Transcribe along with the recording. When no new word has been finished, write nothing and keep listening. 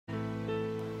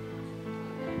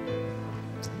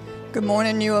Good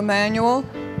morning, New Emmanuel.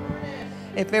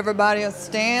 If everybody will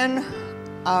stand,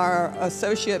 our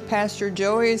Associate Pastor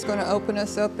Joey is going to open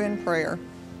us up in prayer.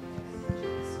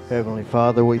 Heavenly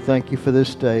Father, we thank you for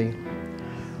this day.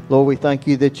 Lord, we thank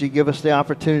you that you give us the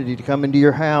opportunity to come into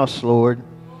your house, Lord.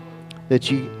 That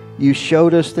you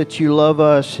showed us that you love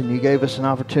us and you gave us an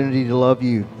opportunity to love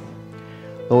you.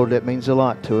 Lord, that means a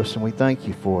lot to us and we thank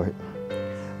you for it.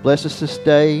 Bless us this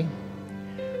day.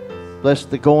 Bless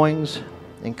the goings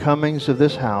and comings of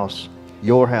this house,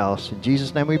 your house. In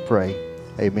Jesus' name we pray.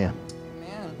 Amen.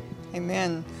 Amen.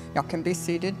 Amen. Y'all can be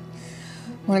seated.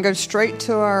 I want to go straight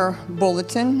to our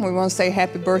bulletin. We want to say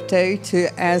happy birthday to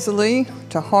Azalee,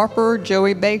 to Harper,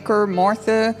 Joey Baker,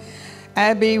 Martha,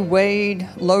 Abby, Wade,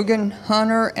 Logan,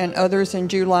 Hunter, and others in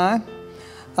July.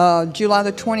 July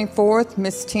the 24th,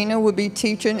 Miss Tina will be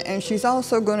teaching, and she's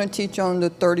also going to teach on the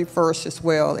 31st as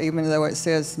well, even though it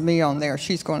says me on there.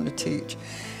 She's going to teach.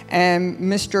 And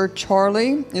Mr.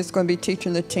 Charlie is going to be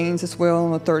teaching the teens as well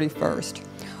on the 31st.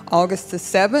 August the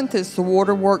 7th is the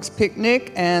Waterworks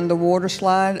picnic and the water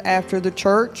slide after the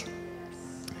church.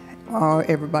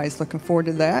 Everybody's looking forward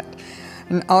to that.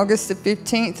 And August the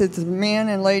 15th is the men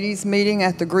and ladies meeting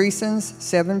at the Greasons,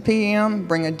 7 p.m.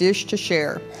 Bring a dish to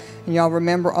share. And y'all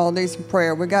remember all these in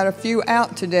prayer. We got a few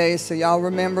out today, so y'all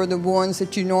remember the ones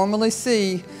that you normally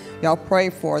see. Y'all pray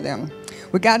for them.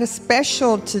 We got a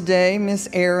special today, Miss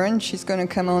Erin. She's going to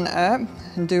come on up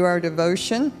and do our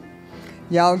devotion.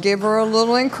 Y'all give her a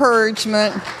little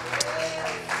encouragement.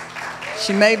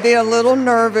 She may be a little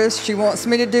nervous. She wants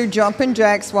me to do jumping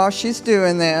jacks while she's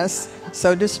doing this.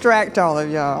 So distract all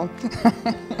of y'all.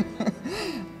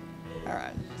 All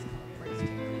right.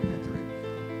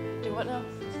 Do what now?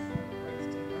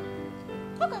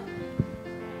 Okay.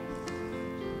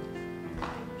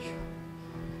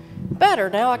 Better.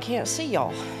 Now I can't see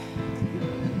y'all.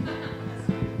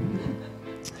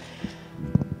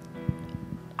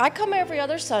 I come every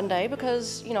other Sunday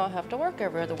because, I have to work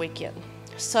every other weekend.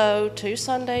 So 2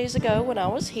 Sundays ago when I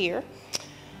was here,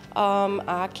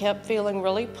 I kept feeling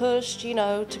really pushed,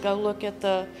 to go look at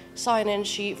the sign-in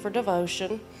sheet for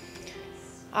devotion.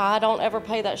 I don't ever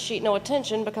pay that sheet no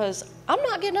attention because I'm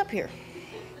not getting up here.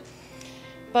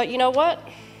 But you know what?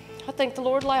 I think the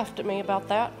Lord laughed at me about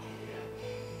that.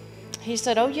 He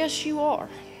said, "Oh, yes, you are."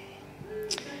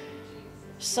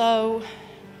 So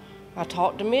I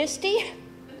talked to Misty.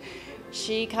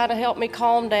 She kind of helped me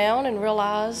calm down and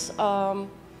realize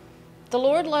the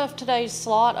Lord left today's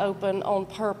slot open on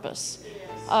purpose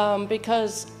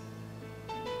because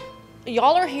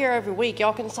y'all are here every week.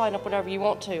 Y'all can sign up whenever you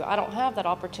want to. I don't have that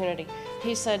opportunity.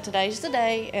 He said today's the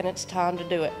day and it's time to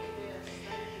do it.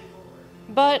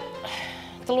 But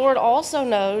the Lord also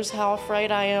knows how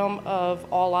afraid I am of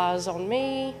all eyes on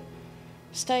me,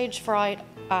 stage fright.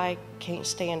 I can't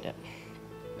stand it.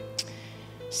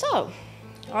 So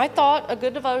I thought a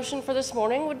good devotion for this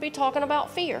morning would be talking about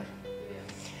fear.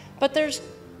 But there's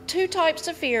 2 types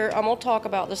of fear I'm going to talk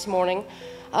about this morning.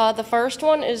 The first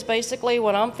one is basically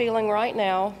what I'm feeling right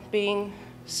now, being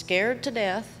scared to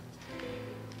death.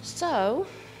 So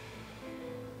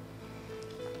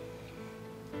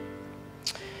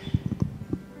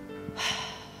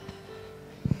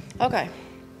okay.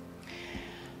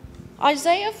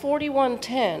 Isaiah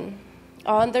 41:10.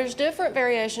 There's different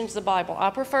variations of the Bible. I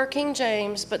prefer King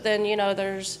James, but then,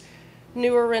 there's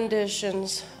newer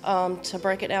renditions to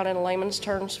break it down in layman's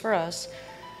terms for us.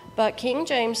 But King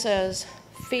James says,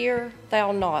 "Fear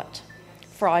thou not,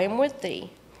 for I am with thee.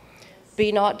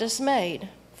 Be not dismayed,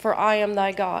 for I am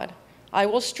thy God. I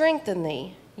will strengthen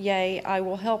thee, yea, I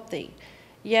will help thee.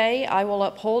 Yea, I will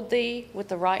uphold thee with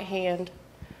the right hand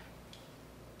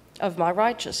of my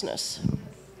righteousness."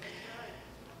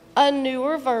 A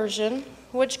newer version,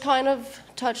 which kind of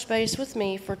touched base with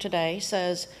me for today,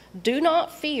 says, "Do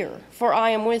not fear, for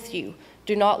I am with you.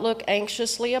 Do not look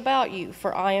anxiously about you,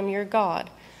 for I am your God.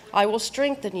 I will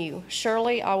strengthen you.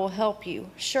 Surely I will help you.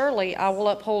 Surely I will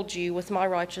uphold you with my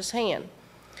righteous hand."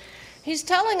 He's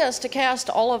telling us to cast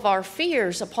all of our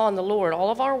fears upon the Lord,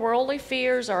 all of our worldly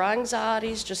fears, our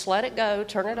anxieties, just let it go,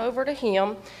 turn it over to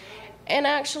Him, and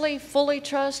actually fully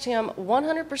trust Him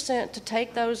 100% to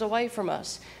take those away from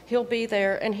us. He'll be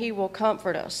there and He will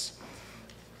comfort us.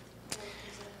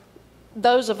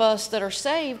 Those of us that are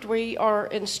saved, we are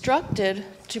instructed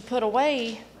to put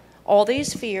away all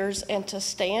these fears and to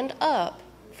stand up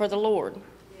for the Lord.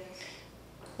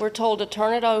 We're told to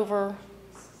turn it over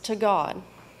to God.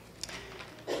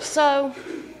 So,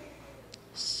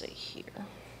 let's see here.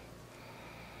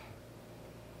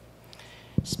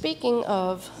 Speaking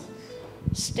of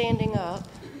standing up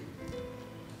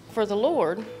for the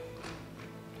Lord,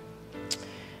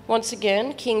 Once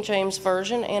again, King James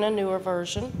Version and a newer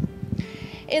version.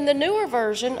 In the newer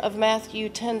version of Matthew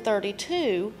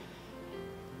 10:32,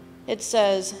 it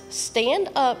says, "Stand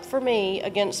up for me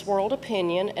against world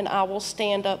opinion, and I will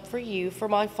stand up for you for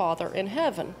my Father in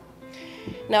heaven."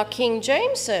 Now King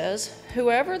James says,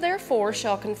 "Whoever therefore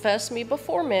shall confess me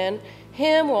before men,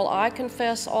 him will I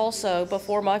confess also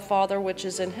before my Father which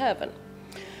is in heaven.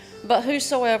 But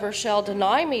whosoever shall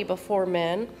deny me before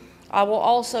men, I will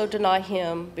also deny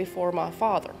him before my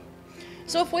Father."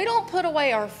 So if we don't put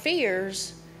away our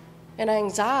fears and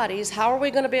anxieties, how are we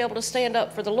going to be able to stand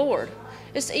up for the Lord?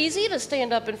 It's easy to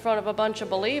stand up in front of a bunch of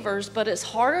believers, but it's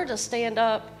harder to stand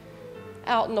up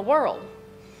out in the world.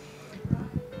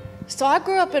 So I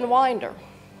grew up in Winder.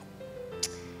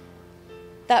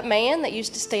 That man that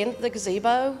used to stand at the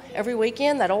gazebo every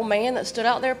weekend, that old man that stood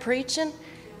out there preaching,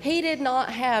 he did not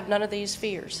have none of these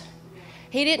fears.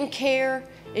 He didn't care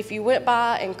if you went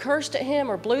by and cursed at him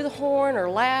or blew the horn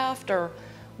or laughed or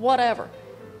whatever.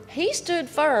 He stood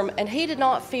firm and he did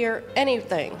not fear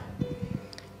anything,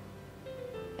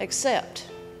 except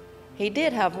he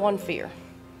did have one fear.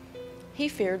 He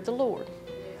feared the Lord.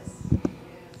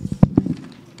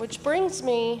 Which brings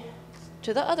me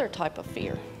to the other type of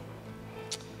fear.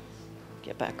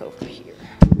 Get back over here.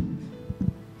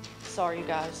 Sorry, you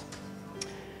guys.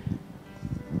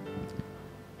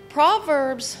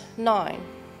 Proverbs 9,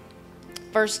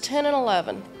 verse 10 and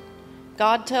 11,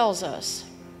 God tells us,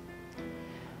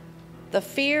 "The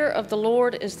fear of the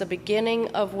Lord is the beginning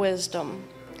of wisdom,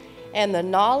 and the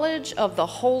knowledge of the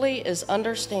holy is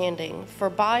understanding. For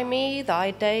by me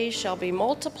thy days shall be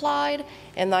multiplied,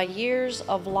 and thy years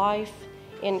of life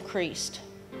increased."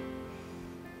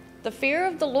 The fear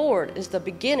of the Lord is the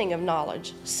beginning of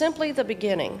knowledge, simply the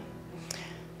beginning.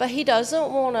 But he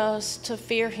doesn't want us to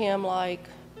fear him like,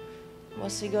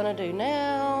 what's he going to do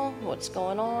now? What's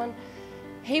going on?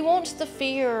 He wants the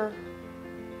fear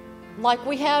like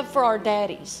we have for our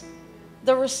daddies.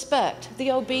 The respect,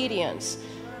 the obedience.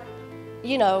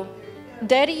 You know,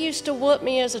 Daddy used to whoop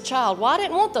me as a child. Well, I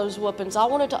didn't want those whoopings. I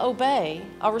wanted to obey.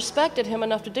 I respected him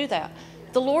enough to do that.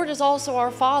 The Lord is also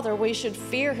our Father. We should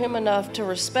fear him enough to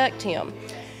respect him.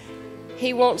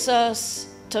 He wants us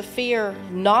to fear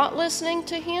not listening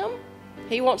to him.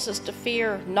 He wants us to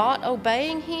fear not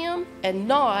obeying him and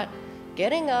not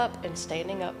getting up and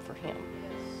standing up for him.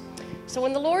 So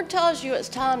when the Lord tells you it's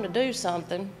time to do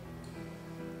something,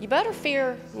 you better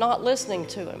fear not listening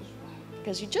to him,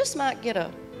 because you just might get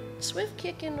a swift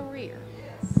kick in the rear.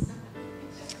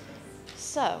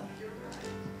 So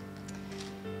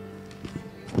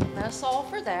that's all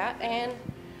for that, and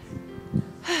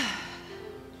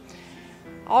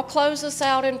I'll close us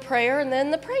out in prayer, and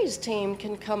then the praise team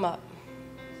can come up.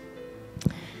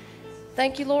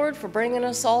 Thank you, Lord, for bringing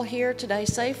us all here today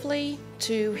safely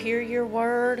to hear your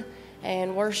word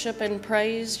and worship and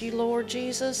praise you, Lord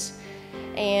Jesus.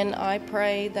 And I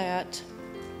pray that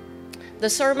the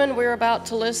sermon we're about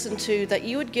to listen to, that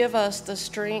you would give us the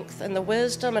strength and the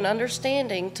wisdom and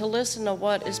understanding to listen to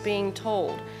what is being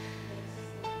told.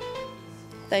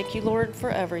 Thank you, Lord, for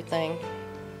everything.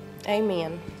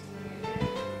 Amen.